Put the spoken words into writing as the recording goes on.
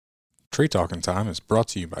Tree Talking Time is brought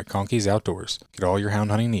to you by Conkeys Outdoors. Get all your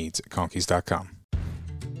hound hunting needs at conkeys.com.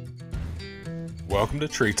 Welcome to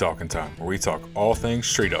Tree Talking Time, where we talk all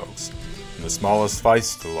things tree dogs, from the smallest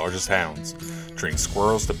feists to the largest hounds, treating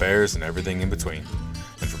squirrels to bears and everything in between.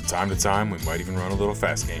 And from time to time, we might even run a little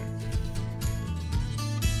fast game.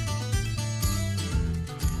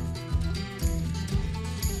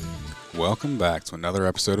 Welcome back to another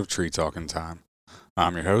episode of Tree Talking Time.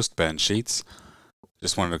 I'm your host, Ben Sheets.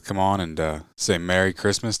 Just wanted to come on and say Merry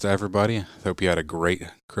Christmas to everybody. I hope you had a great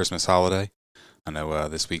Christmas holiday. I know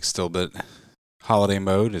this week's still a bit holiday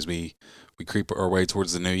mode as we creep our way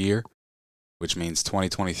towards the new year, which means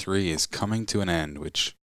 2023 is coming to an end,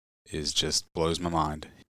 which is just blows my mind.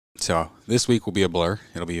 So this week will be a blur.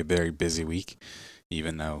 It'll be a very busy week,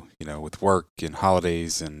 even though, with work and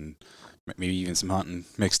holidays and maybe even some hunting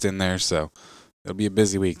mixed in there. So it'll be a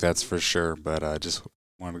busy week, that's for sure. But I just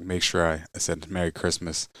wanted to make sure I said Merry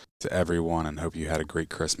Christmas to everyone and hope you had a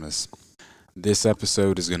great Christmas. This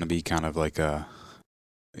episode is going to be kind of like a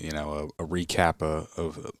recap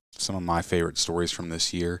of some of my favorite stories from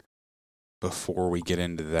this year. Before we get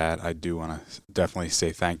into that, I do want to definitely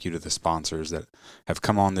say thank you to the sponsors that have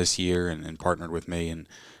come on this year and partnered with me and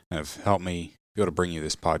have helped me be able to bring you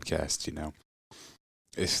this podcast.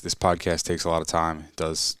 This podcast takes a lot of time. It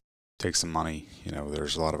does take some money.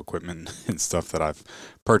 There's a lot of equipment and stuff that I've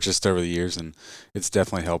purchased over the years, and it's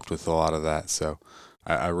definitely helped with a lot of that. So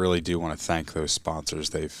I really do want to thank those sponsors.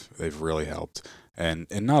 They've really helped. And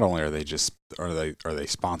not only are they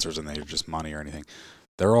sponsors and they're just money or anything,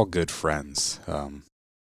 they're all good friends.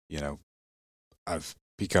 I've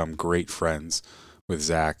become great friends with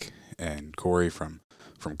Zach and Corey from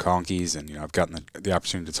Conkeys, and I've gotten the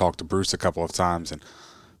opportunity to talk to Bruce a couple of times, and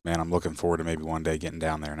man, I'm looking forward to maybe one day getting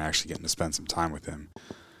down there and actually getting to spend some time with him.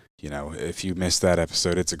 If you missed that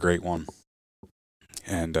episode, it's a great one.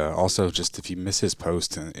 And also, just if you miss his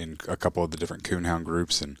post in a couple of the different coonhound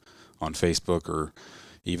groups and on Facebook or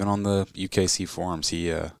even on the UKC forums,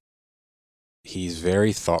 he's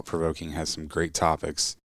very thought-provoking, has some great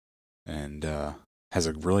topics, and has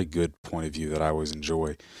a really good point of view that I always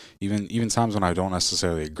enjoy. Even times when I don't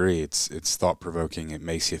necessarily agree, it's thought-provoking. It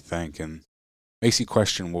makes you think and makes you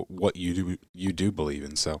question what you do believe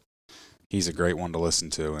in. So he's a great one to listen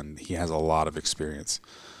to, and he has a lot of experience.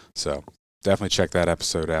 So definitely check that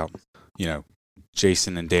episode out.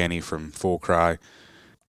 Jason and Danny from Full Cry.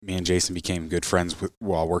 Me and Jason became good friends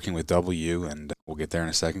while working with W, and we'll get there in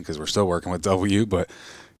a second because we're still working with W, but,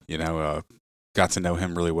 got to know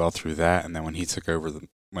him really well through that. And then when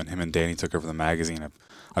him and Danny took over the magazine,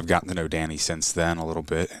 I've gotten to know Danny since then a little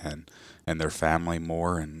bit and their family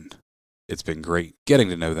more, and it's been great getting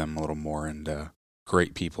to know them a little more, and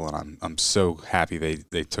great people, and I'm so happy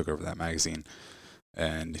they took over that magazine.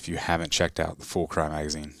 And if you haven't checked out the Full Cry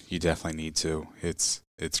magazine, you definitely need to. It's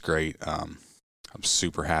great. I'm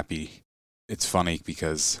super happy. It's funny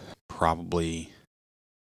because probably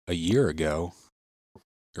a year ago,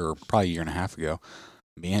 or probably a year and a half ago,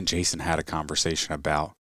 me and Jason had a conversation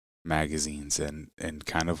about magazines and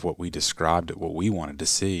kind of what we described, what we wanted to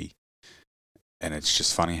see. And it's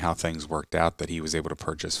just funny how things worked out that he was able to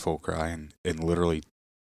purchase Full Cry and literally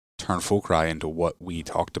turn Full Cry into what we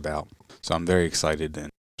talked about. So I'm very excited and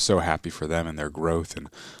so happy for them and their growth, and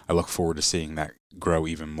I look forward to seeing that grow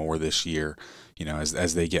even more this year.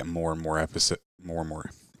 As they get more and more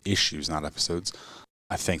issues, not episodes.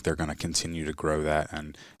 I think they're going to continue to grow that,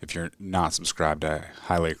 and if you're not subscribed, I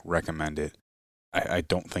highly recommend it. I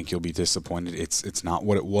don't think you'll be disappointed. It's not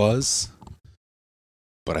what it was,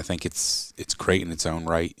 but I think it's great in its own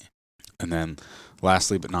right. And then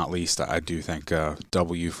lastly but not least, I do thank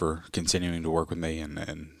W for continuing to work with me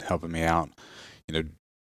and helping me out.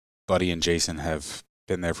 Buddy and Jason have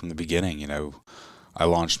been there from the beginning. I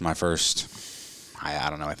launched my first,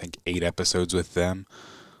 I think 8 episodes with them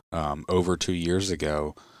over 2 years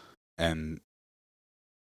ago, and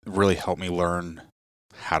really helped me learn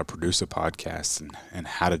how to produce a podcast and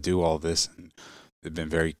how to do all this. And they've been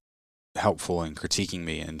very helpful in critiquing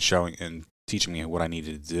me and showing and teaching me what I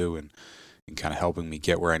needed to do and kind of helping me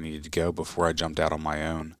get where I needed to go before I jumped out on my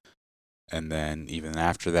own. And then even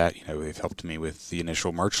after that, they've helped me with the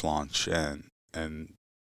initial merch launch and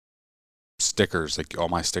stickers, like all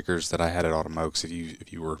my stickers that I had at Autumn Oaks.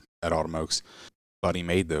 If you were at Autumn Oaks, Buddy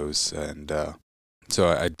made those, and so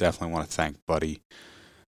I definitely want to thank Buddy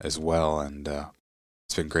as well, and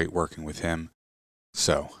it's been great working with him.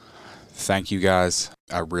 So thank you guys.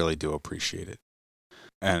 I really do appreciate it.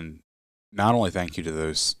 And not only thank you to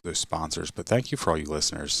those sponsors, but thank you for all you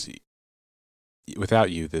listeners. Without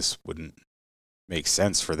you, this wouldn't make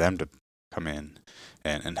sense for them to come in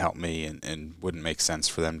and help me, and wouldn't make sense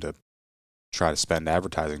for them to try to spend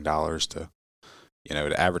advertising dollars to,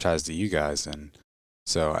 to advertise to you guys. And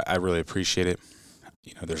so I really appreciate it.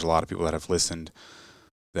 There's a lot of people that have listened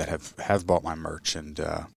that have bought my merch. And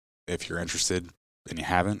if you're interested and you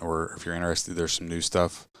haven't, or if you're interested, there's some new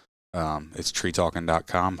stuff. It's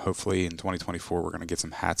treetalking.com. Hopefully in 2024, we're going to get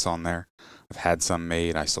some hats on there. I've had some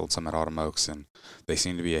made. I sold some at Automokes, and they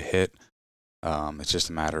seem to be a hit. It's just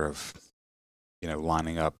a matter of,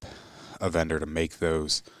 lining up a vendor to make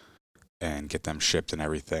those and get them shipped and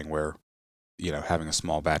everything, where, having a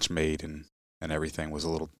small batch made and everything was a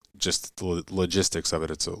little, just the logistics of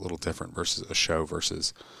it, it's a little different versus a show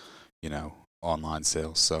versus, online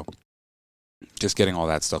sales. So just getting all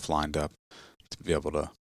that stuff lined up to be able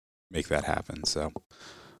to make that happen. So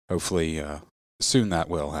hopefully soon that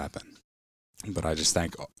will happen. But I just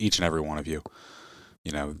thank each and every one of you.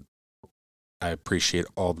 I appreciate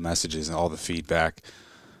all the messages and all the feedback.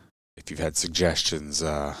 If you've had suggestions,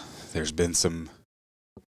 there's been some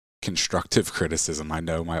constructive criticism. I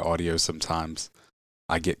know my audio sometimes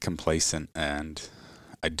I get complacent and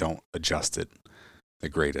I don't adjust it the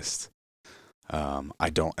greatest. I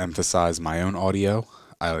don't emphasize my own audio.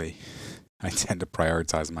 I tend to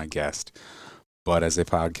prioritize my guest. But as a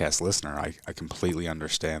podcast listener, I completely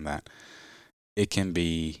understand that it can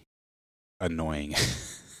be annoying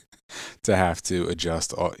to have to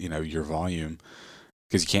adjust, your volume,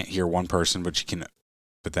 because you can't hear one person, but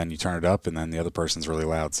then you turn it up and then the other person's really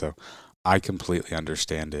loud. So I completely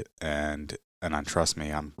understand it. And trust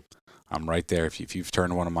me, I'm right there. If you've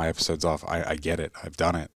turned one of my episodes off, I get it. I've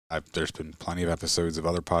done it. There's been plenty of episodes of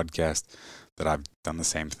other podcasts that I've done the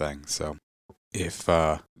same thing. So if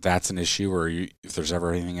that's an issue, or if there's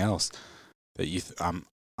ever anything else that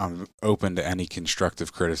I'm open to any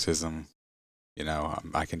constructive criticism.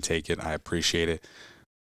 I can take it. I appreciate it.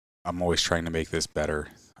 I'm always trying to make this better.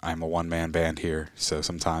 I'm a one-man band here, so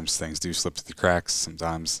sometimes things do slip through the cracks.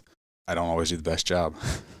 Sometimes I don't always do the best job.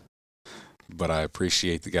 But I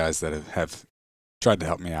appreciate the guys that have tried to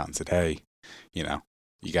help me out and said, hey, you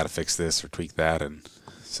got to fix this or tweak that. And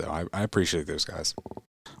so I appreciate those guys.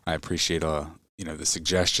 I appreciate, the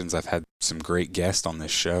suggestions. I've had some great guests on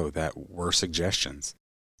this show that were suggestions,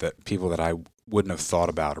 that people that I wouldn't have thought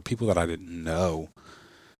about, or people that I didn't know.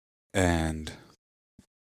 And,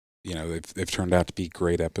 they've turned out to be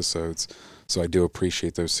great episodes. So I do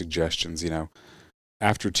appreciate those suggestions.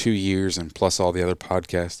 After 2 years and plus all the other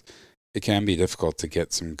podcasts, it can be difficult to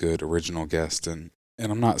get some good original guests. And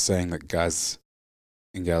I'm not saying that guys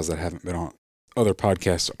and gals that haven't been on other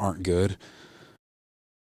podcasts aren't good.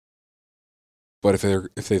 But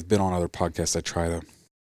if they've been on other podcasts, I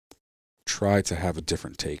try to have a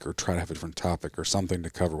different take, or try to have a different topic or something to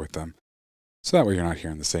cover with them. So that way you're not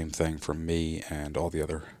hearing the same thing from me and all the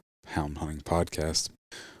other hound hunting podcasts.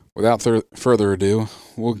 Without further ado,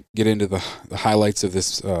 we'll get into the highlights of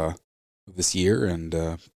this year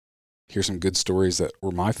and hear some good stories that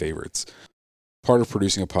were my favorites. Part of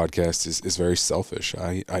producing a podcast is very selfish.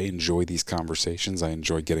 I enjoy these conversations. I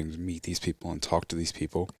enjoy getting to meet these people and talk to these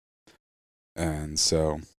people. And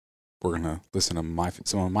so we're going to listen to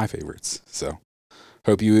some of my favorites. So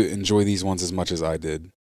hope you enjoy these ones as much as I did.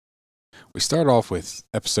 We start off with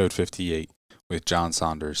episode 58 with John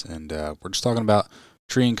Saunders, and we're just talking about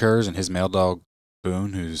treeing curs and his male dog,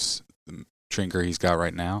 Boone, who's the treeing cur he's got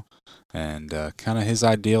right now, and kind of his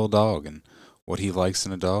ideal dog and what he likes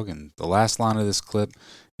in a dog. And the last line of this clip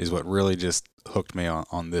is what really just hooked me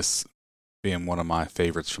on this being one of my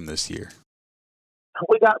favorites from this year.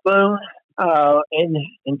 We got Boone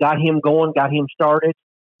and got him going, got him started.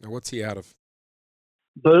 Now, what's he out of?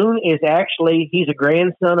 Boone is he's a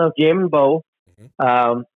grandson of Jim and Bo,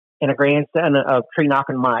 and a grandson of Tree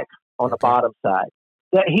Knocking Mike on the bottom side.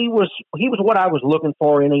 That he was what I was looking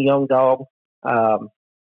for in a young dog.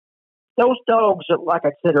 Those dogs, like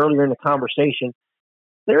I said earlier in the conversation,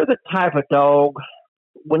 they're the type of dog,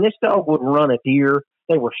 when this dog would run a deer,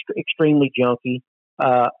 they were extremely junky.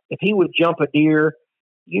 If he would jump a deer,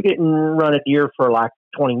 you didn't run a deer for like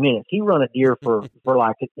 20 minutes. He run a deer for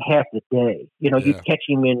like half the day. You'd catch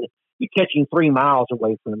him 3 miles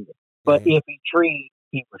away from you. But if he treed,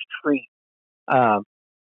 he was treed.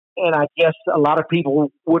 And I guess a lot of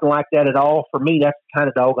people wouldn't like that at all. For me, that's the kind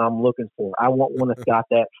of dog I'm looking for. I want one that's got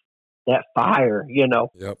that fire,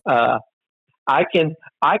 Yep. I can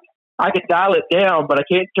dial it down, but I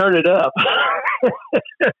can't turn it up.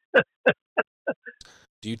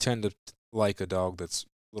 Do you tend to like a dog that's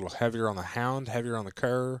a little heavier on the hound, heavier on the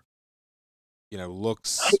cur?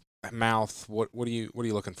 Looks, mouth. What are you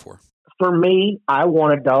looking for? For me, I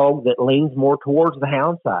want a dog that leans more towards the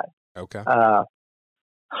hound side. Okay.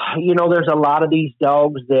 There's a lot of these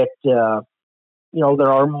dogs that that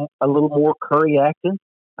are a little more curry acting,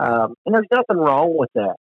 and there's nothing wrong with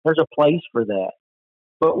that. There's a place for that.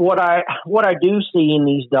 But what I do see in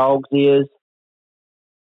these dogs is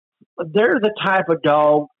they're the type of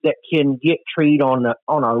dog that can get treed on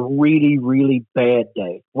a really really bad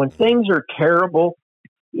day when things are terrible.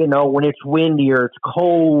 When it's windy or it's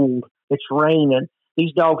cold, it's raining.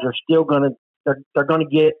 These dogs are still they're gonna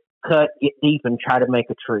get cut, get deep, and try to make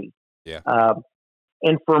a tree. Yeah.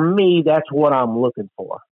 And for me, that's what I'm looking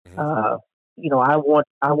for. Mm-hmm. I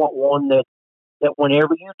want one that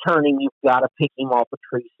whenever you turn him, you've got to pick him off a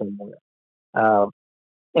tree somewhere.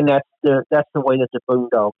 And that's the way that the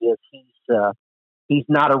Boondog is. He's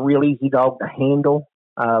not a real easy dog to handle.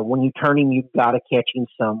 When you turn him, you've got to catch him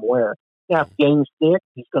somewhere. Now, if game's thick,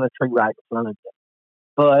 he's going to tree right in front of you.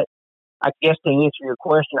 But I guess to answer your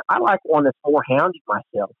question, I like one that's more houndy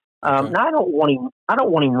myself. Okay. Now I don't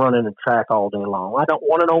want him running the track all day long. I don't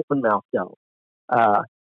want an open mouth dog.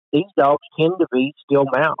 These dogs tend to be still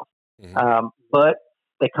mouth, but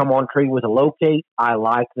they come on tree with a locate. I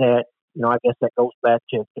like that. I guess that goes back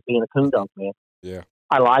to being a coon dog man. Yeah,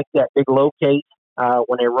 I like that big locate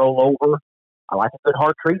when they roll over. I like a good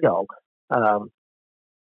hard tree dog.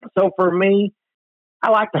 So for me, I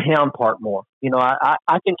like the hound part more.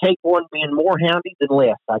 I can take one being more houndy than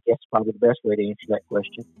less. I guess probably the best way to answer that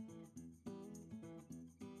question.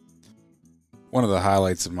 One of the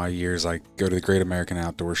highlights of my years, I go to the Great American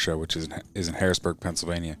Outdoor Show, which is in Harrisburg,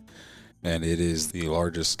 Pennsylvania, and it is the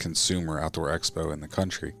largest consumer outdoor expo in the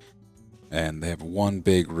country. And they have one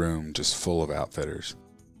big room just full of outfitters.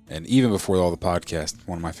 And even before all the podcast,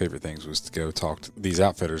 one of my favorite things was to go talk to these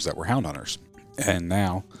outfitters that were hound hunters. And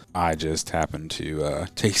now I just happen to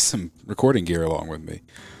take some recording gear along with me.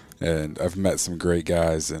 And I've met some great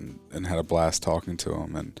guys and had a blast talking to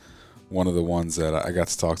them. And one of the ones that I got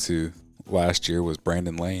to talk to last year was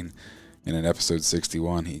Brandon Lane. And in episode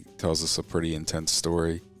 61, he tells us a pretty intense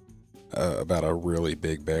story about a really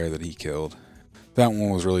big bear that he killed. That one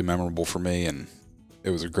was really memorable for me, and it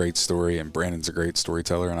was a great story, and Brandon's a great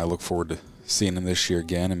storyteller, and I look forward to seeing him this year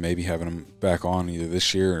again and maybe having him back on either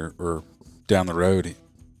this year or down the road.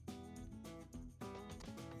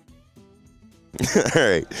 All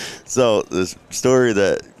right. So this story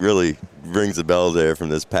that really rings a bell there from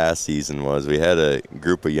this past season was we had a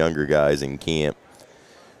group of younger guys in camp,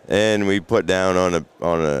 and we put down on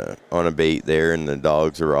a bait there, and the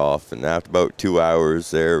dogs were off. And after about 2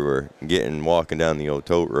 hours there, we're walking down the old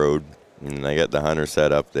tote road, and I got the hunter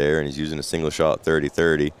set up there, and he's using a single shot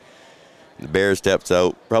 30-30. The bear steps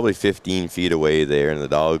out probably 15 feet away there, and the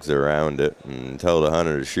dogs are around it, and tell the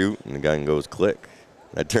hunter to shoot, and the gun goes click.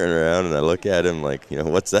 I turn around and I look at him like,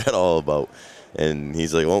 what's that all about? And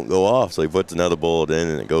he's like, won't go off. So he puts another bullet in,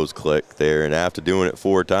 and it goes click there. And after doing it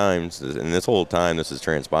 4 times, and this whole time this is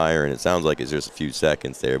transpiring, it sounds like it's just a few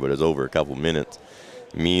seconds there, but it's over a couple minutes.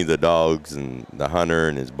 Me, the dogs, and the hunter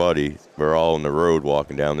and his buddy were all on the road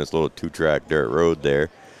walking down this little 2-track dirt road there.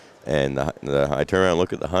 And I turn around and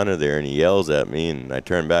look at the hunter there, and he yells at me, and I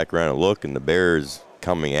turn back around and look, and the bear is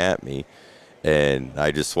coming at me. And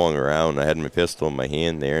I just swung around. I had my pistol in my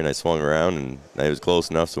hand there, and I swung around, and I was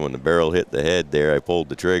close enough so when the barrel hit the head there, I pulled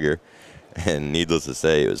the trigger. And needless to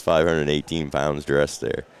say, it was 518 pounds dressed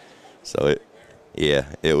there. So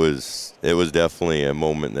it was definitely a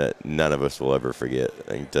moment that none of us will ever forget.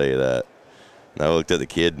 I can tell you that. And I looked at the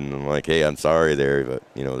kid, and I'm like, hey, I'm sorry there, but,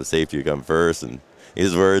 the safety would come first. And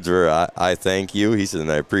his words were, I thank you. He said,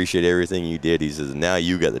 and I appreciate everything you did. He says, now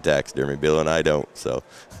you got the taxidermy, Bill, and I don't. So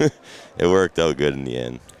it worked out good in the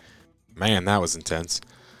end. Man, that was intense.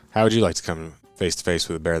 How would you like to come face to face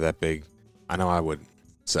with a bear that big? I know I would.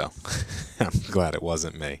 So I'm glad it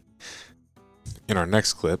wasn't me. In our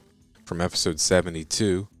next clip from episode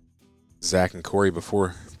 72, Zach and Corey,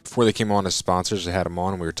 before they came on as sponsors, they had them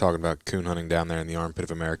on, and we were talking about coon hunting down there in the armpit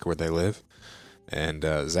of America where they live. And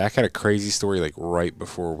Zach had a crazy story like right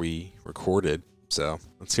before we recorded, so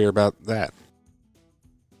let's hear about that.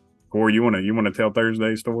 Corey, you wanna tell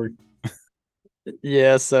Thursday's story?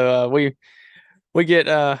 Yeah, so we get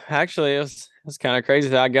actually it's kind of crazy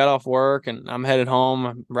that I got off work and I'm headed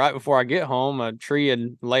home. Right before I get home, a tree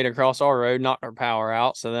had laid across our road, knocked our power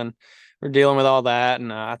out. So then we're dealing with all that,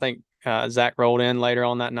 and I think Zach rolled in later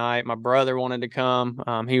on that night. My brother wanted to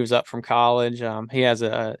come. He was up from college. He has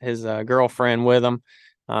his girlfriend with him.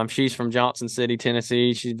 She's from Johnson City,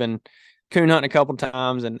 Tennessee. She's been coon hunting a couple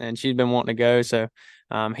times, and she's been wanting to go. So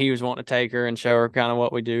he was wanting to take her and show her kind of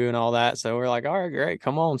what we do and all that. So we're like, all right, great,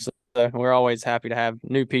 come on. So we're always happy to have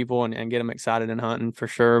new people and get them excited in hunting for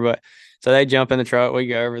sure. But so they jump in the truck, we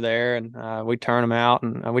go over there, and we turn them out,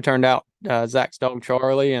 and we turned out Zach's dog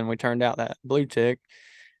Charlie, and we turned out that blue tick.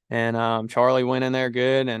 and Charlie went in there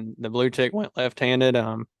good, and the blue tick went left-handed.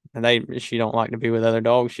 And she don't like to be with other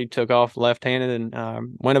dogs. She took off left-handed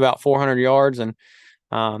and went about 400 yards and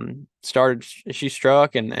she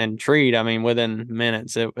struck and treed. I mean, within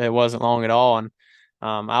minutes. It wasn't long at all. And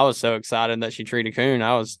I was so excited that she treed a coon.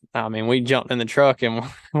 We jumped in the truck and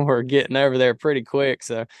we're getting over there pretty quick.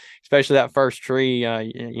 So especially that first tree,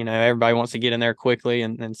 everybody wants to get in there quickly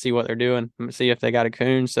and see what they're doing, see if they got a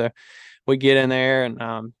coon. So we get in there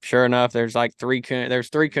and sure enough, there's like three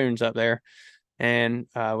coons up there. And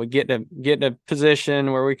we get to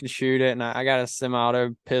position where we can shoot it. And I got a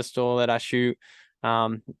semi-auto pistol that I shoot,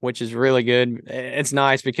 which is really good. It's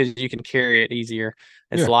nice because you can carry it easier.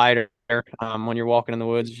 It's lighter. When you're walking in the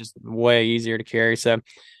woods, it's just way easier to carry. So,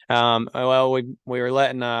 we were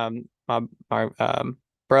letting my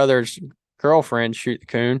brother's girlfriend shoot the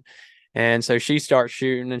coon. And so she starts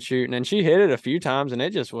shooting and she hit it a few times and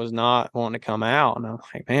it just was not wanting to come out. And I'm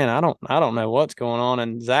like, man, I don't know what's going on.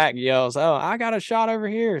 And Zach yells, "Oh, I got a shot over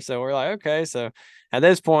here." So we're like, okay. So at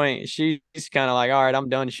this point, she's kind of like, all right, I'm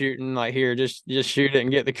done shooting. Like, here, just shoot it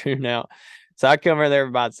and get the coon out. So I come over there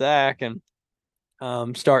by Zach and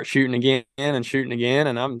start shooting again.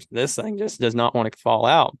 And this thing just does not want to fall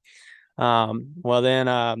out. Then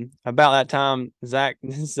about that time, Zach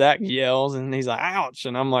yells and he's like, "Ouch!"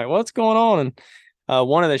 And I'm like, "What's going on?" And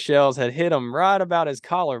one of the shells had hit him right about his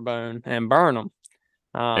collarbone and burned him.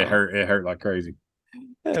 It hurt like crazy.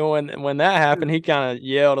 And when that happened, he kind of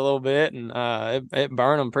yelled a little bit, and it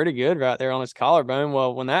burned him pretty good right there on his collarbone.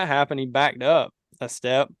 Well, when that happened, he backed up a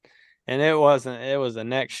step, and it was the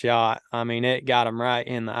next shot. I mean, it got him right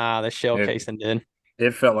in the eye. The shell casing did.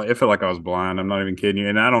 It felt like I was blind. I'm not even kidding you.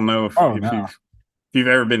 And I don't know if you've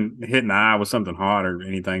ever been hit in the eye with something hot or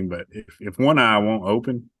anything, but if one eye won't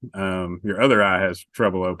open, your other eye has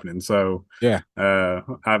trouble opening. So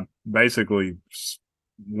I basically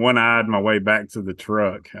one-eyed my way back to the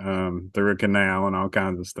truck through a canal and all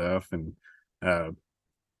kinds of stuff. And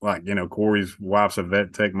Corey's wife's a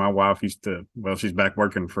vet tech. My wife she's back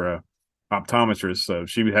working for a optometrist, so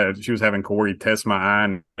she was having Corey test my eye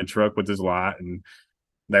in the truck with his light, and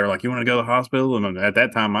they were like, "You want to go to the hospital?" And at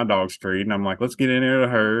that time, my dog's treed, and I'm like, "Let's get in there to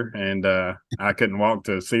her." And I couldn't walk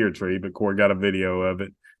to see her tree, but Corey got a video of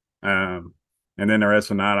it. And then the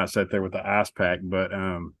rest of the night, I sat there with the ice pack. But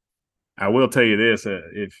I will tell you this: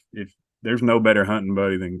 if there's no better hunting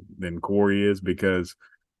buddy than Corey is, because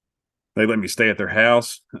they let me stay at their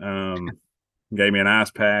house, gave me an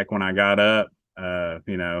ice pack when I got up.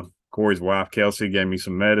 Corey's wife, Kelsey, gave me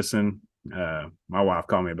some medicine. My wife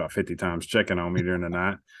called me about 50 times checking on me during the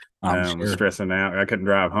night. Was stressing out. I couldn't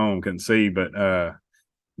drive home, couldn't see. But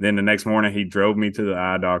then the next morning, he drove me to the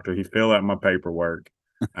eye doctor. He filled out my paperwork.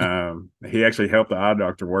 He actually helped the eye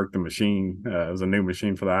doctor work the machine. It was a new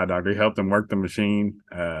machine for the eye doctor. He helped him work the machine.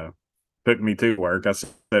 Took me to work. I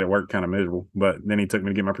said it worked kind of miserable. But then he took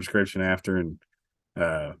me to get my prescription after. And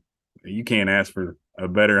you can't ask for a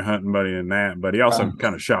better hunting buddy than that, but he also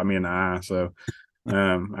kind of shot me in the eye. So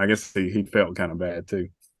I guess he felt kind of bad too.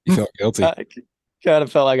 You felt guilty. I kind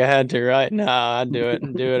of felt like I had to, right? No, I'd do it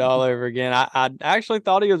and do it all over again. I actually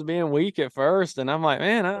thought he was being weak at first, and I'm like,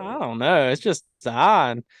 man, I don't know. It's just the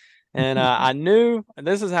eye. And I knew,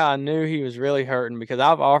 this is how I knew he was really hurting, because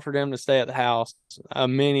I've offered him to stay at the house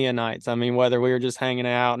many a nights. I mean, whether we were just hanging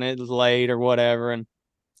out and it was late or whatever, and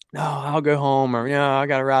no, I'll go home, or I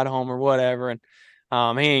got to ride home or whatever. And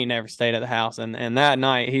he ain't never stayed at the house. And that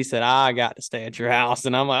night he said, "I got to stay at your house."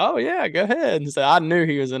 And I'm like, "Oh yeah, go ahead." And so I knew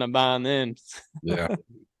he was in a bind then. Yeah.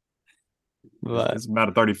 But it's about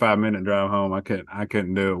a 35-minute drive home. I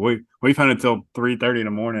couldn't do it. We've hunted till 3:30 in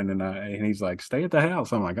the morning, and he's like, "Stay at the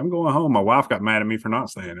house." I'm like, "I'm going home." My wife got mad at me for not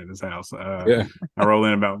staying at his house. I roll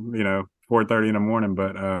in about 4:30 in the morning,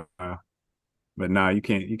 but no, you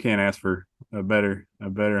can't ask for a better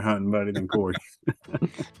hunting buddy than Corey.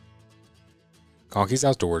 Conkey's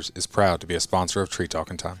Outdoors is proud to be a sponsor of Tree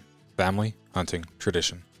Talking Time. Family, hunting,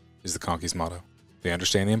 tradition is the Conkey's motto. They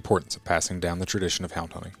understand the importance of passing down the tradition of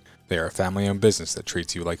hound hunting. They are a family-owned business that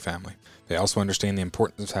treats you like family. They also understand the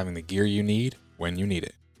importance of having the gear you need when you need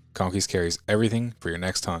it. Conkey's carries everything for your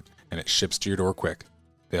next hunt, and it ships to your door quick.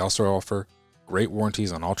 They also offer great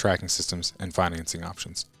warranties on all tracking systems and financing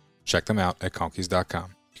options. Check them out at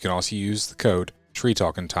conkeys.com. You can also use the code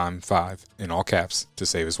TreeTalkingTime5 in all caps to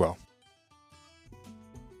save as well.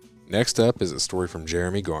 Next up is a story from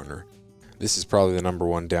Jeremy Garner. This is probably the number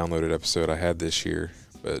one downloaded episode I had this year,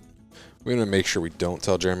 but we're going to make sure we don't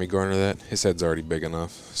tell Jeremy Garner that. His head's already big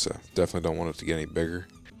enough, so definitely don't want it to get any bigger.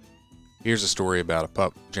 Here's a story about a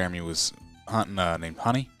pup Jeremy was hunting named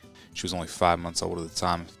Honey. She was only 5 months old at the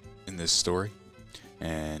time in this story,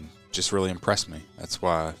 and just really impressed me. That's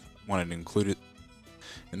why wanted to include it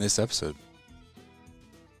in this episode?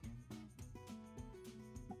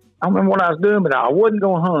 I don't remember what I was doing, but I wasn't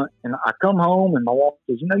going to hunt. And I come home, and my wife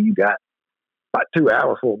says, you got about 2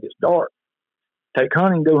 hours before it gets dark. Take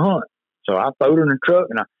hunting, go hunt. So I throw it in the truck,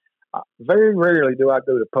 and I very rarely do I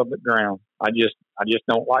go to public ground. I just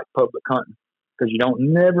don't like public hunting because you don't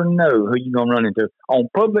never know who you're going to run into. On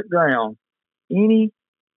public ground, any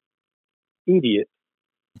idiot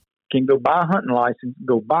can go buy a hunting license,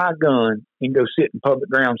 go buy a gun, and go sit in public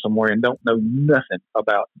ground somewhere and don't know nothing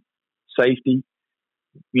about safety.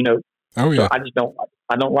 Oh yeah. So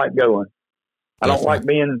I don't like going. I don't like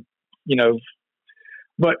being,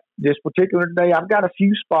 but this particular day, I've got a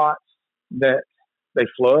few spots that they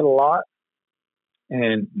flood a lot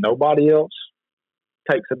and nobody else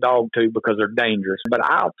takes a dog to because they're dangerous. But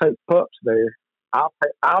I'll take pups there.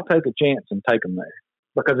 I'll take a chance and take them there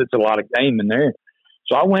because it's a lot of game in there.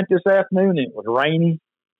 So I went this afternoon. It was rainy.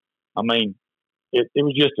 I mean, it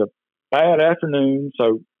was just a bad afternoon.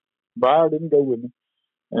 So Briar didn't go with me.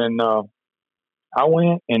 And I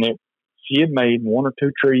went, and she had made 1 or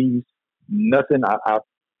 2 trees. Nothing. I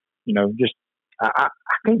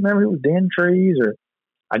can't remember if it was den trees or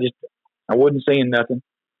I wasn't seeing nothing.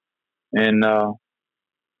 And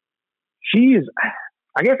she is,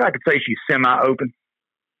 I guess I could say she's semi-open.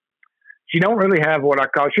 She don't really have what I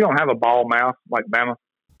call, she don't have a ball mouth like Bama.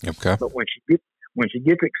 Okay. But when she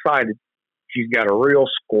gets excited, she's got a real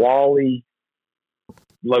squally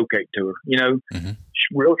locate to her, Mm-hmm.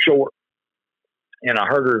 real short. And I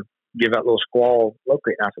heard her give that little squall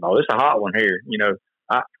locate. And I said, "Oh, this is a hot one here.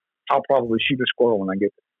 I'll probably shoot a squirrel when I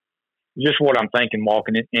get there." Just what I'm thinking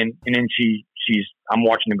walking it. And then I'm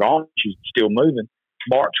watching her go on. She's still moving.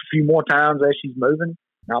 Barks a few more times as she's moving.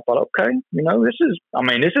 And I thought, okay,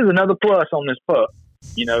 this is another plus on this pup.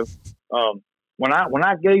 When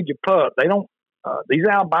I gauge a pup, they don't, these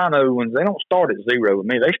albino ones, they don't start at 0 with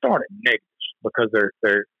me. They start at negatives because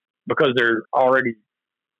they're already,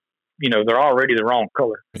 they're already the wrong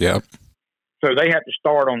color. Yep. So they have to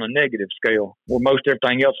start on the negative scale where most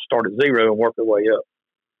everything else start at 0 and work their way up.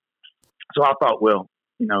 So I thought, well,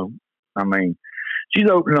 she's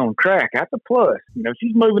opening on track at the plus.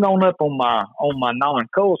 She's moving on up on my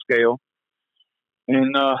non-cull scale.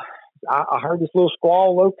 And I heard this little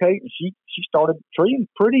squall locate, and she started treeing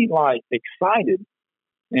pretty excited.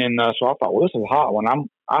 And so I thought, well, this is a hot one.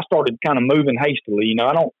 I started kind of moving hastily.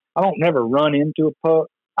 I don't never run into a pup.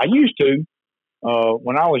 I used to.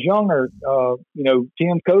 When I was younger,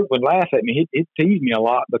 Tim Cope would laugh at me. He'd tease me a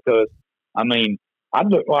lot because, I'd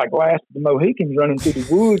look like Last of the Mohicans running through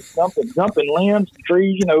the woods, jumping limbs,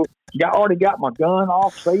 trees. Already got my gun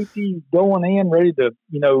off, safety, going in, ready to,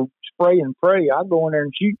 spray and pray. I go in there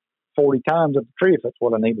and shoot 40 times at the tree if that's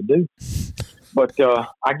what I need to do. But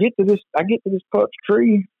I get to this pup's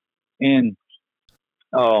tree, and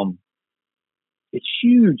it's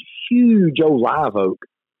huge old live oak.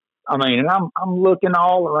 And I'm looking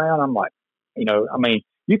all around. I'm like,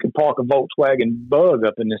 you can park a Volkswagen Bug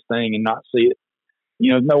up in this thing and not see it.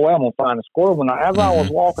 There's no way I'm gonna find a squirrel. And as I was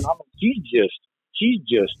walking, she's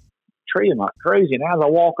just treeing like crazy. And as I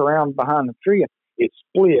walk around behind the tree, it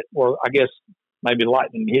split. Or I guess maybe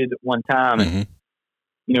lightning hit it at one time, and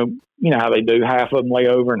you know how they do. Half of them lay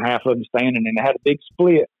over and half of them standing, and it had a big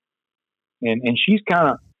split. And she's kind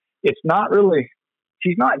of, it's not really.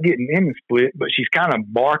 She's not getting in the split, but she's kind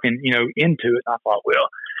of barking, into it. And I thought, well,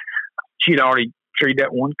 she'd already treed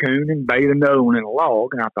that one coon and bait another one in a log.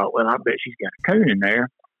 And I thought, well, I bet she's got a coon in there.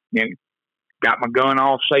 And got my gun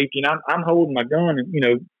off safety. And I'm holding my gun,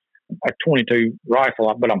 a 22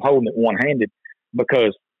 rifle, but I'm holding it one-handed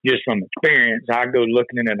because just from experience, I go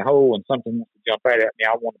looking in that hole and something wants to jump out at me.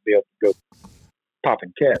 I want to be able to go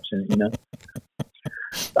popping caps. And,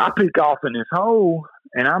 I pick off in this hole,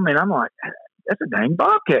 and I'm like, that's a dang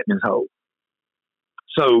bobcat in this hole.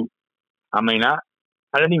 So, I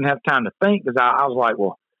didn't even have time to think because I was like,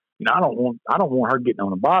 well, I don't want her getting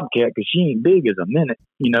on a bobcat because she ain't big as a minute.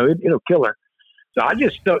 It'll kill her. So I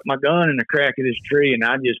just stuck my gun in the crack of this tree, and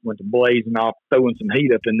I just went to blazing off, throwing some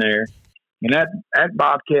heat up in there. And that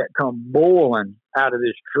bobcat come boiling out of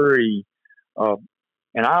this tree.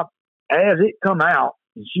 And as it come out,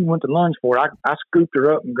 and she went to lunge for it, I scooped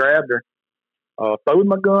her up and grabbed her. Throwed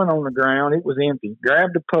my gun on the ground. It was empty.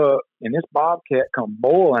 Grabbed the pup, and this bobcat come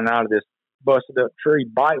boiling out of this busted up tree,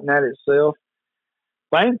 biting at itself.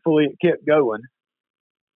 Thankfully, it kept going.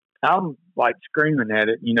 I'm like screaming at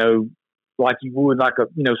it, like you would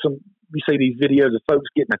you see these videos of folks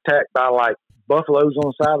getting attacked by like buffaloes on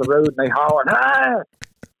the side of the road, and they hollering, "Ah!"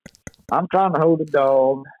 I'm trying to hold the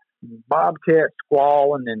dog. Bobcat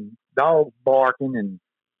squalling and dogs barking, and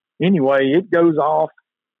anyway, it goes off.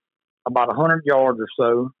 about 100 yards or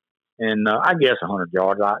so, and I guess 100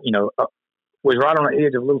 yards. Was right on the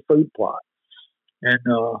edge of a little food plot, and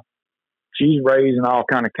she's raising all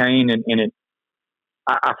kind of cane, and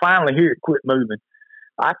I finally hear it quit moving.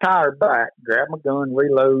 I tie her back, grab my gun,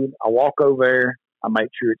 reload. I walk over there. I make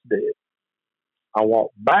sure it's dead. I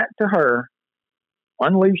walk back to her,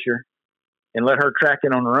 unleash her, and let her track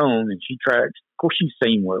it on her own. And she tracks. Of course, she's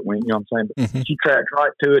seen where it went. You know what I'm saying? But she tracks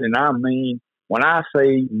right to it. And I mean, when I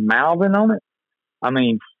say mouthing on it, I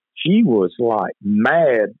mean she was like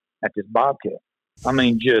mad at this bobcat. I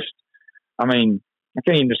can't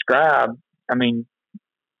even describe. I mean,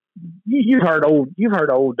 you've heard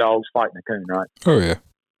old dogs fighting a coon, right? Oh yeah.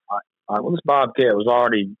 Well, this bobcat was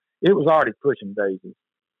already pushing daisies,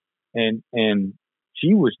 and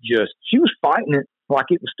she was fighting it like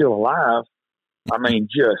it was still alive. I mean,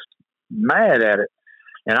 just mad at it.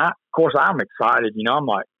 And of course, I'm excited. I'm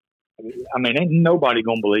like, ain't nobody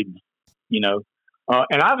gonna believe me,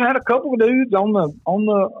 And I've had a couple of dudes on the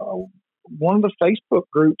one of the Facebook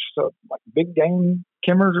groups, like Big Game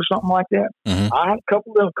Kimmers or something like that. Mm-hmm. I had a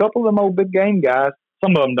couple of them old big game guys.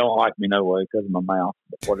 Some of them don't like me no way because of my mouth,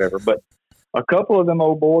 but whatever. But a couple of them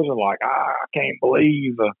old boys are like, I can't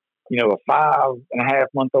believe, a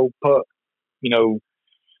 5.5-month-old pup,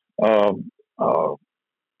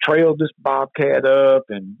 trailed this bobcat up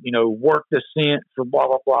and, worked the scent for blah,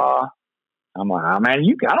 blah, blah. I'm like, man,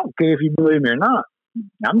 I don't care if you believe me or not.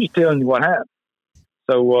 I'm just telling you what happened.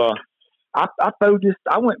 So, I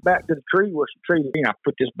went back to the tree where she treated me, and I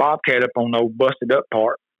put this bobcat up on the old busted up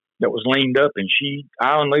part that was leaned up, and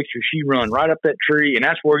I unleashed her. She run right up that tree, and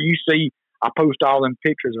that's where you see I post all them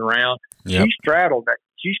pictures around. Yep. She straddled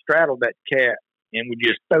that cat and would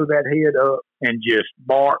just throw that head up and just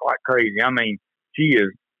bark like crazy. I mean, she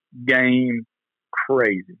is game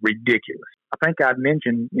crazy, ridiculous. I think I'd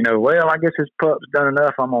mentioned, I guess this pup's done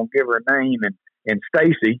enough. I'm gonna give her a name, and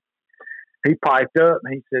Stacy. He piped up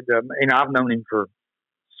and he said, I've known him for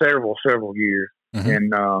several years. Mm-hmm.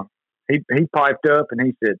 And he piped up and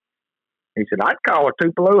he said, I'd call her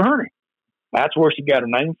Tupelo Honey. That's where she got her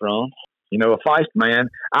name from. A Feist man.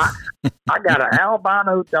 I got an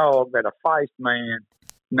albino dog that a Feist man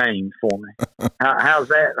named for me. How's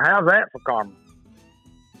that for karma?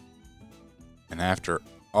 And after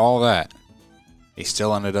all that, he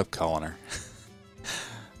still ended up calling her.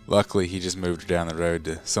 Luckily, he just moved her down the road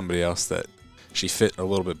to somebody else that she fit a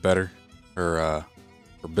little bit better. Her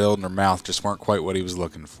build and her mouth just weren't quite what he was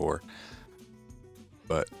looking for.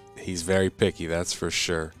 But he's very picky, that's for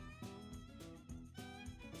sure.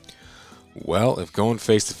 Well, if going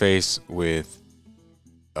face-to-face with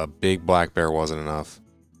a big black bear wasn't enough,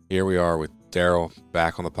 here we are with Daryl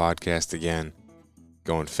back on the podcast again,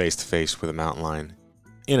 going face-to-face with a mountain lion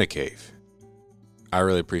in a cave. I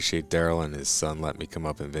really appreciate Daryl and his son letting me come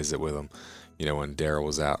up and visit with him. When Daryl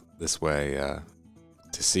was out this way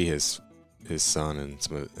to see his son and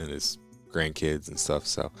his grandkids and stuff.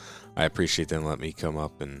 So I appreciate them letting me come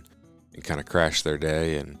up and kind of crash their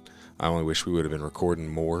day. And I only wish we would have been recording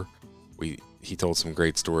more. He told some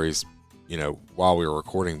great stories, while we were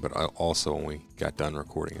recording, but also when we got done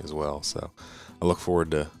recording as well. So I look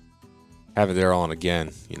forward to having Daryl on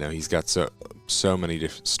again. He's got so many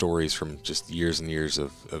different stories from just years and years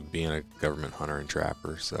of being a government hunter and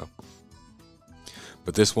trapper. So,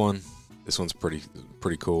 but this one's pretty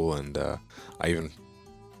cool, and I even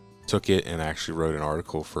took it and actually wrote an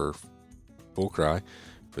article for Full Cry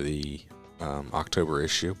for the October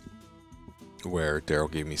issue, where Daryl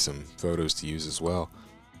gave me some photos to use as well.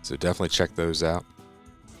 So definitely check those out.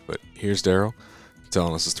 But here's Daryl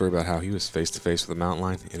telling us a story about how he was face to face with a mountain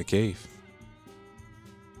lion in a cave.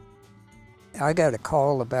 I got a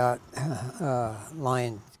call about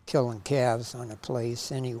lion killing calves on a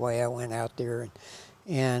place. Anyway, I went out there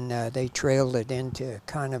and they trailed it into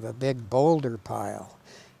kind of a big boulder pile.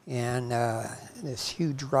 And this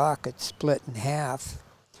huge rock had split in half.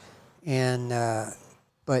 And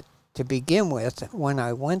but to begin with, when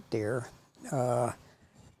I went there,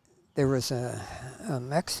 there was a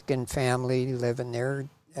Mexican family living there,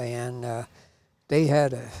 and they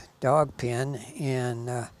had a dog pen,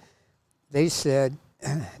 and they said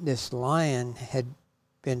this lion had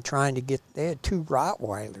been trying to get, they had 2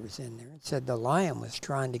 Rottweilers in there. It said the lion was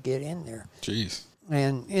trying to get in there. Jeez.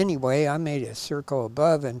 And anyway, I made a circle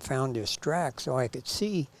above and found his track so I could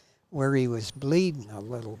see where he was bleeding a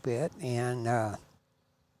little bit, and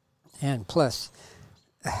plus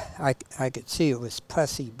I could see it was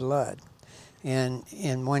pussy blood. And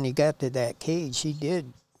when he got to that cage, he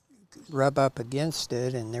did rub up against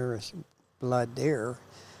it, and there was blood there,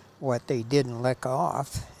 what they didn't lick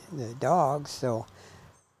off, the dog. So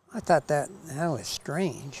I thought that was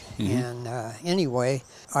strange. And anyway,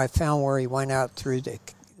 I found where he went out through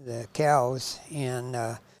the cows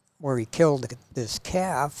and where he killed this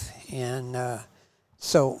calf. And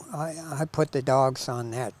so I put the dogs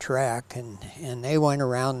on that track, and they went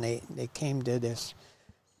around. They came to this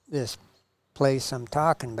place I'm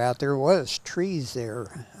talking about. There was trees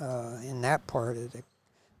there in that part of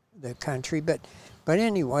the country, but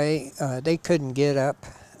anyway, they couldn't get up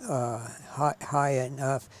high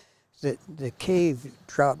enough. The cave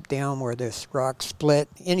dropped down where this rock split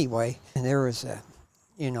anyway, and there was a,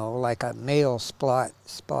 like a male spot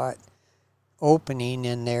opening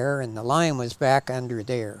in there, and the lion was back under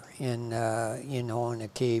there in in a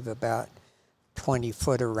cave about 20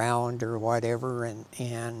 foot around or whatever,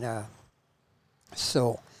 and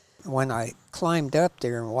so when I climbed up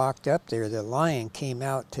there and walked up there, the lion came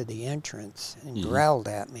out to the entrance and growled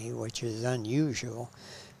at me, which is unusual.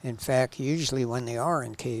 In fact, usually when they are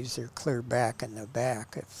in caves, they're clear back in the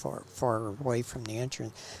back, far away from the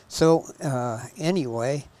entrance. So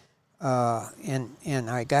anyway, and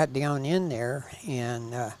I got down in there,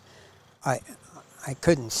 and I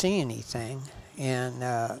couldn't see anything, and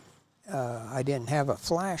I didn't have a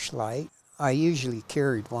flashlight. I usually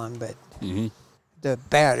carried one, but the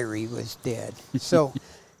battery was dead. So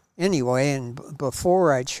anyway, and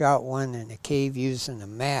before I'd shot one in a cave using a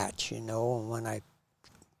match, and when I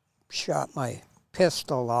shot my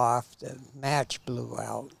pistol off, the match blew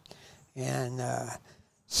out. And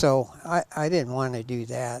so I didn't want to do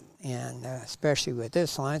that, and especially with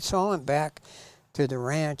this line. So I went back to the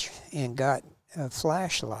ranch and got a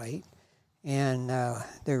flashlight, and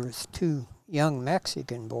there was 2 young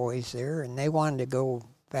Mexican boys there, and they wanted to go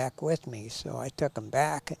back with me. So I took them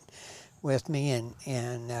back with me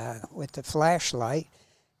and with the flashlight.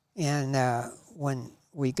 And when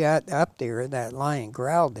we got up there, that lion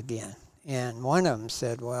growled again. And one of them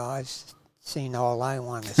said, well, I've seen all I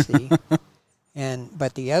want to see.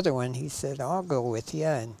 But the other one, he said, I'll go with you.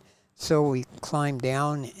 And so we climbed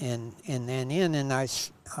down and then in, and I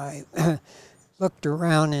looked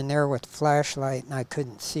around in there with the flashlight, and I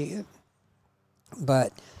couldn't see it.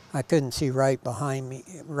 But I couldn't see right behind me,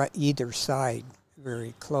 either side,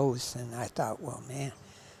 very close. And I thought, well, man,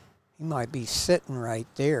 he might be sitting right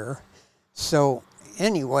there. So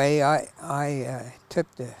anyway, I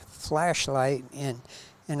took the flashlight and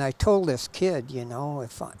I told this kid,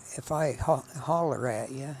 if I holler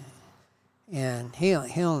at you, and he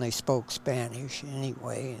only spoke Spanish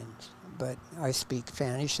anyway, but I speak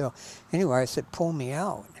Spanish. So anyway, I said, pull me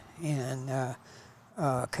out, and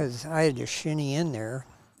because I had to shinny in there,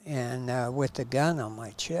 and with the gun on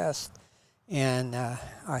my chest, and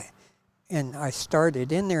I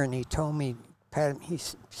started in there, and he told me, he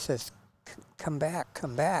says, come back,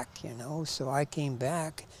 So I came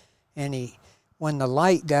back, and when the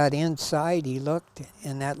light got inside, he looked,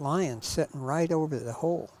 and that lion's sitting right over the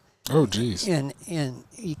hole. Oh, geez. And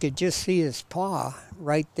you could just see his paw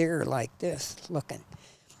right there like this, looking,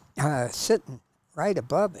 sitting right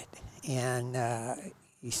above it. And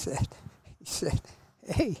he said,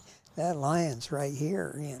 hey, that lion's right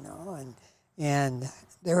here, and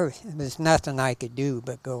there was nothing I could do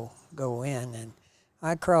but go in. And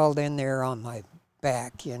I crawled in there on my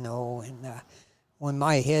back, and when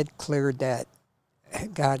my head cleared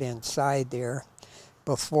got inside there,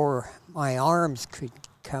 before my arms could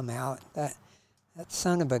come out, that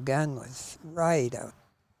son of a gun was right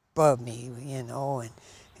above me,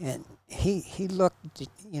 and he looked,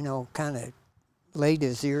 kind of laid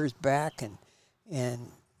his ears back and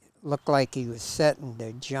looked like he was setting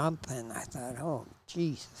to jump, and I thought, oh,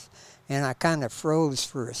 Jesus. And I kind of froze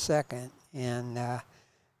for a second, and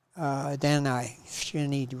then I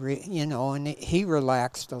shinnied, and he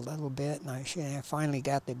relaxed a little bit, and I finally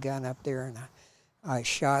got the gun up there, and I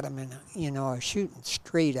shot him, and, I was shooting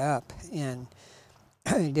straight up, and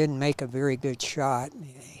I didn't make a very good shot. I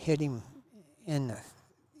hit him in the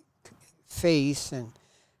face,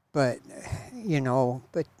 but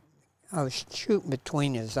I was shooting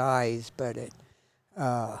between his eyes, but it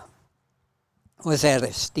was at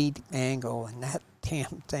a steep angle, and that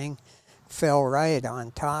damn thing fell right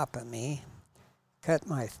on top of me, cut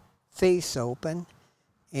my face open,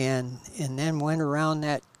 and then went around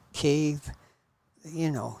that cave,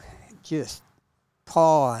 just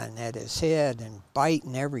pawing at his head and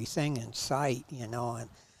biting everything in sight, and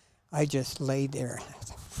I just lay there.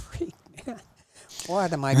 Freak, man,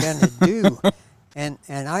 what am I going to do? And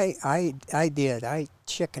I did. I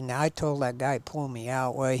chickened. I told that guy, pull me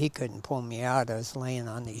out. Well, he couldn't pull me out. I was laying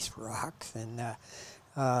on these rocks. And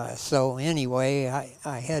so anyway,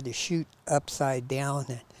 I had to shoot upside down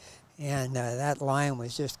and that line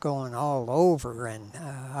was just going all over, and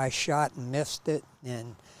I shot and missed it,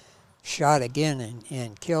 and shot again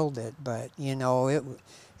and killed it. But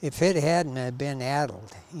if it hadn't have been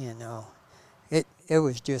addled, it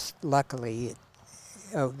was just luckily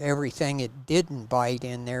of everything it didn't bite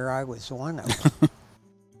in there, I was one of them.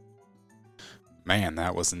 Man,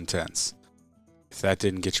 that was intense. If that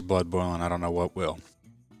didn't get your blood boiling, I don't know what will.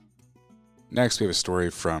 Next, we have a story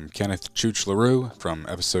from Kenneth Chooch LaRue from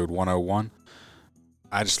episode 101.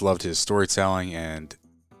 I just loved his storytelling and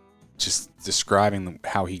just describing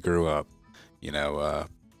how he grew up.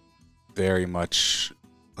 Very much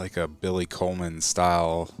like a Billy Coleman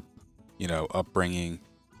style, upbringing.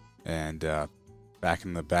 And back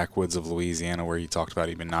in the backwoods of Louisiana, where he talked about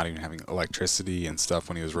even not even having electricity and stuff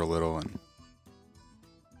when he was real little. And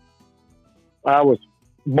I was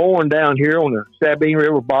born down here on the Sabine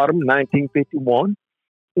River bottom in 1951.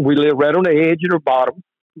 We lived right on the edge of the bottom.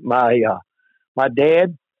 My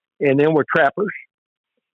dad and them were trappers.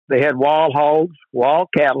 They had wild hogs, wild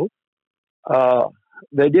cattle.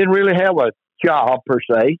 They didn't really have a job per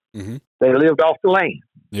se. Mm-hmm. They lived off the land.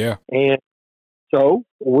 Yeah. And so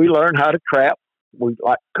we learned how to trap. We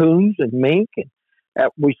like coons and mink, and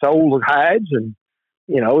we sold the hides, and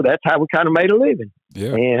that's how we kind of made a living.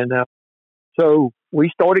 Yeah. And so we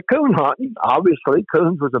started coon hunting. Obviously,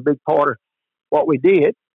 coons was a big part of what we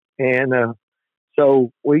did, and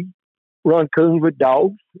so we run coons with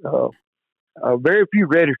dogs. Very few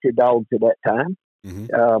registered dogs at that time.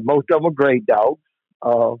 Mm-hmm. Most of them were grade dogs.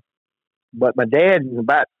 But my dad, in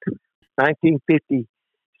about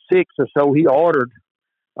 1956 or so, he ordered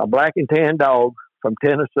a black and tan dog from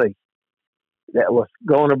Tennessee that was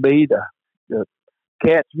going to be the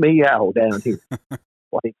cat's meow down here.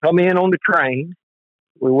 Well, he come in on the train.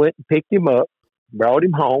 We went and picked him up, brought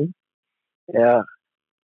him home.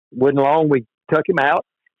 Wasn't long, we took him out.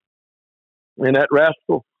 And that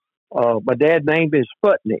rascal, my dad named him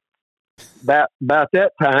Sputnik. About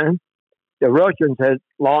that time, the Russians had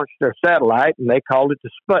launched their satellite, and they called it the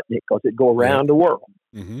Sputnik because it'd go around the world.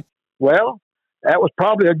 Mm-hmm. Well, that was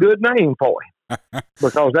probably a good name for him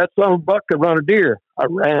because that son of a buck could run a deer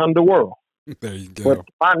around the world. There you go. But to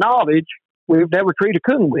my knowledge, we've never treated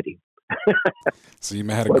a coon with him. So you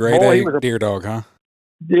had a grade A deer dog, huh?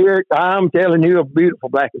 Deer, I'm telling you, a beautiful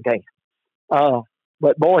black and tan.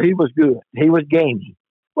 But boy, he was good. He was gamey.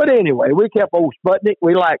 But anyway, we kept old Sputnik.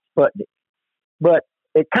 We liked Sputnik. But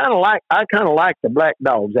I kind of liked the black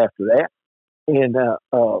dogs after that. And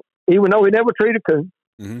even though we never treated a coon,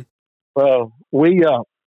 mm-hmm.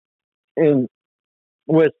 And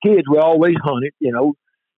with kids, we always hunted.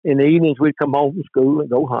 In the evenings we'd come home from school and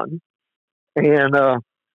go hunting. And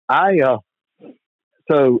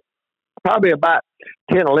so probably about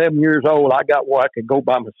 10, 11 years old, I got where I could go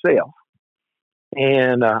by myself.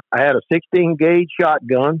 And I had a 16 gauge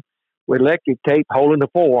shotgun with electric tape holding the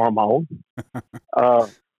forearm on. I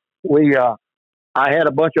had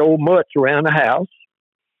a bunch of old mutts around the house,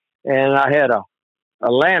 and I had a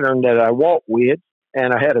lantern that I walked with,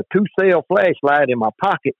 and I had a 2-cell flashlight in my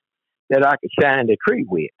pocket that I could shine the tree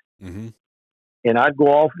with. Mm-hmm. And I'd go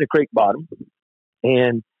off in the creek bottom,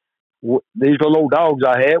 and these little old dogs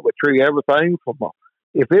I had would tree everything from.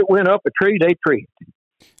 If it went up a tree, they tree it.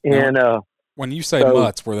 And when you say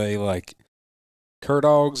mutts, were they like cur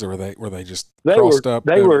dogs, or were they just crossed up?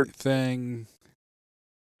 They were thing.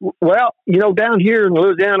 Well, down here in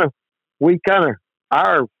Louisiana,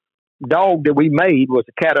 our dog that we made was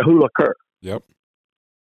a Catahoula cur. Yep.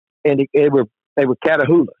 And they were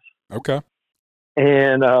Catahoulas. Okay.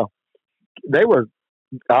 And they were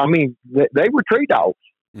tree dogs.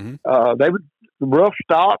 Mm-hmm. They were rough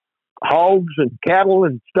stock, hogs and cattle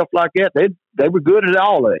and stuff like that. They were good at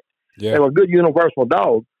all of it. Yeah. They were good universal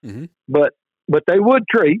dogs. Mm-hmm. But they would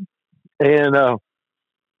tree. And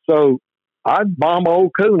so I'd bomb an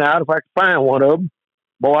old coon out if I could find one of them.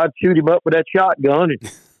 Boy, I'd shoot him up with that shotgun.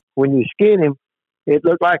 And when you skin him, it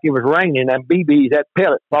looked like it was raining. And BBs, that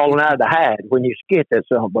pellet falling out of the hide when you skint that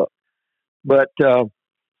son of a buck. But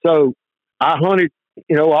so I hunted,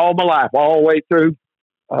 all my life, all the way through.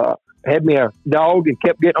 Had me a dog and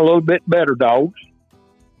kept getting a little bit better dogs.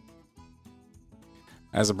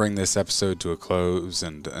 As I bring this episode to a close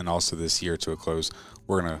and also this year to a close,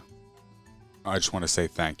 I just want to say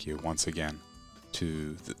thank you once again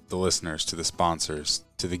to the listeners, to the sponsors,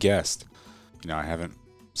 to the guest. I haven't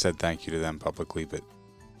said thank you to them publicly, but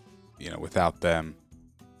without them,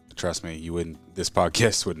 trust me, this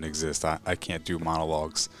podcast wouldn't exist. I can't do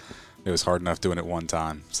monologues. It was hard enough doing it one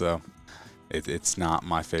time, so it's not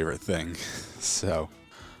my favorite thing. So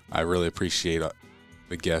I really appreciate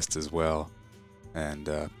the guest as well. And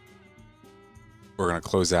we're we're going to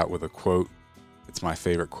close out with a quote. It's my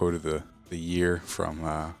favorite quote of the year from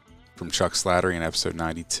Chuck Slattery in episode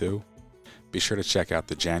 92. Be sure to check out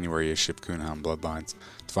the January issue of Coonhound Bloodlines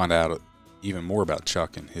to find out even more about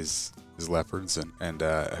Chuck and his leopards. And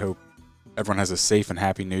I hope everyone has a safe and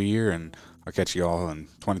happy new year, and I'll catch you all in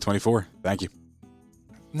 2024. Thank you.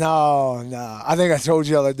 No. I think I told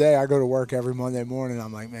you the other day, I go to work every Monday morning.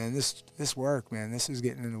 I'm like, man, this work, man, this is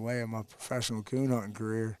getting in the way of my professional coon hunting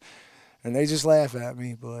career. And they just laugh at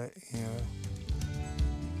me, but, you know.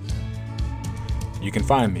 You can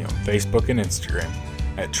find me on Facebook and Instagram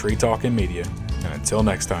at Tree Talking Media. And until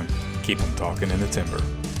next time, keep them talking in the timber.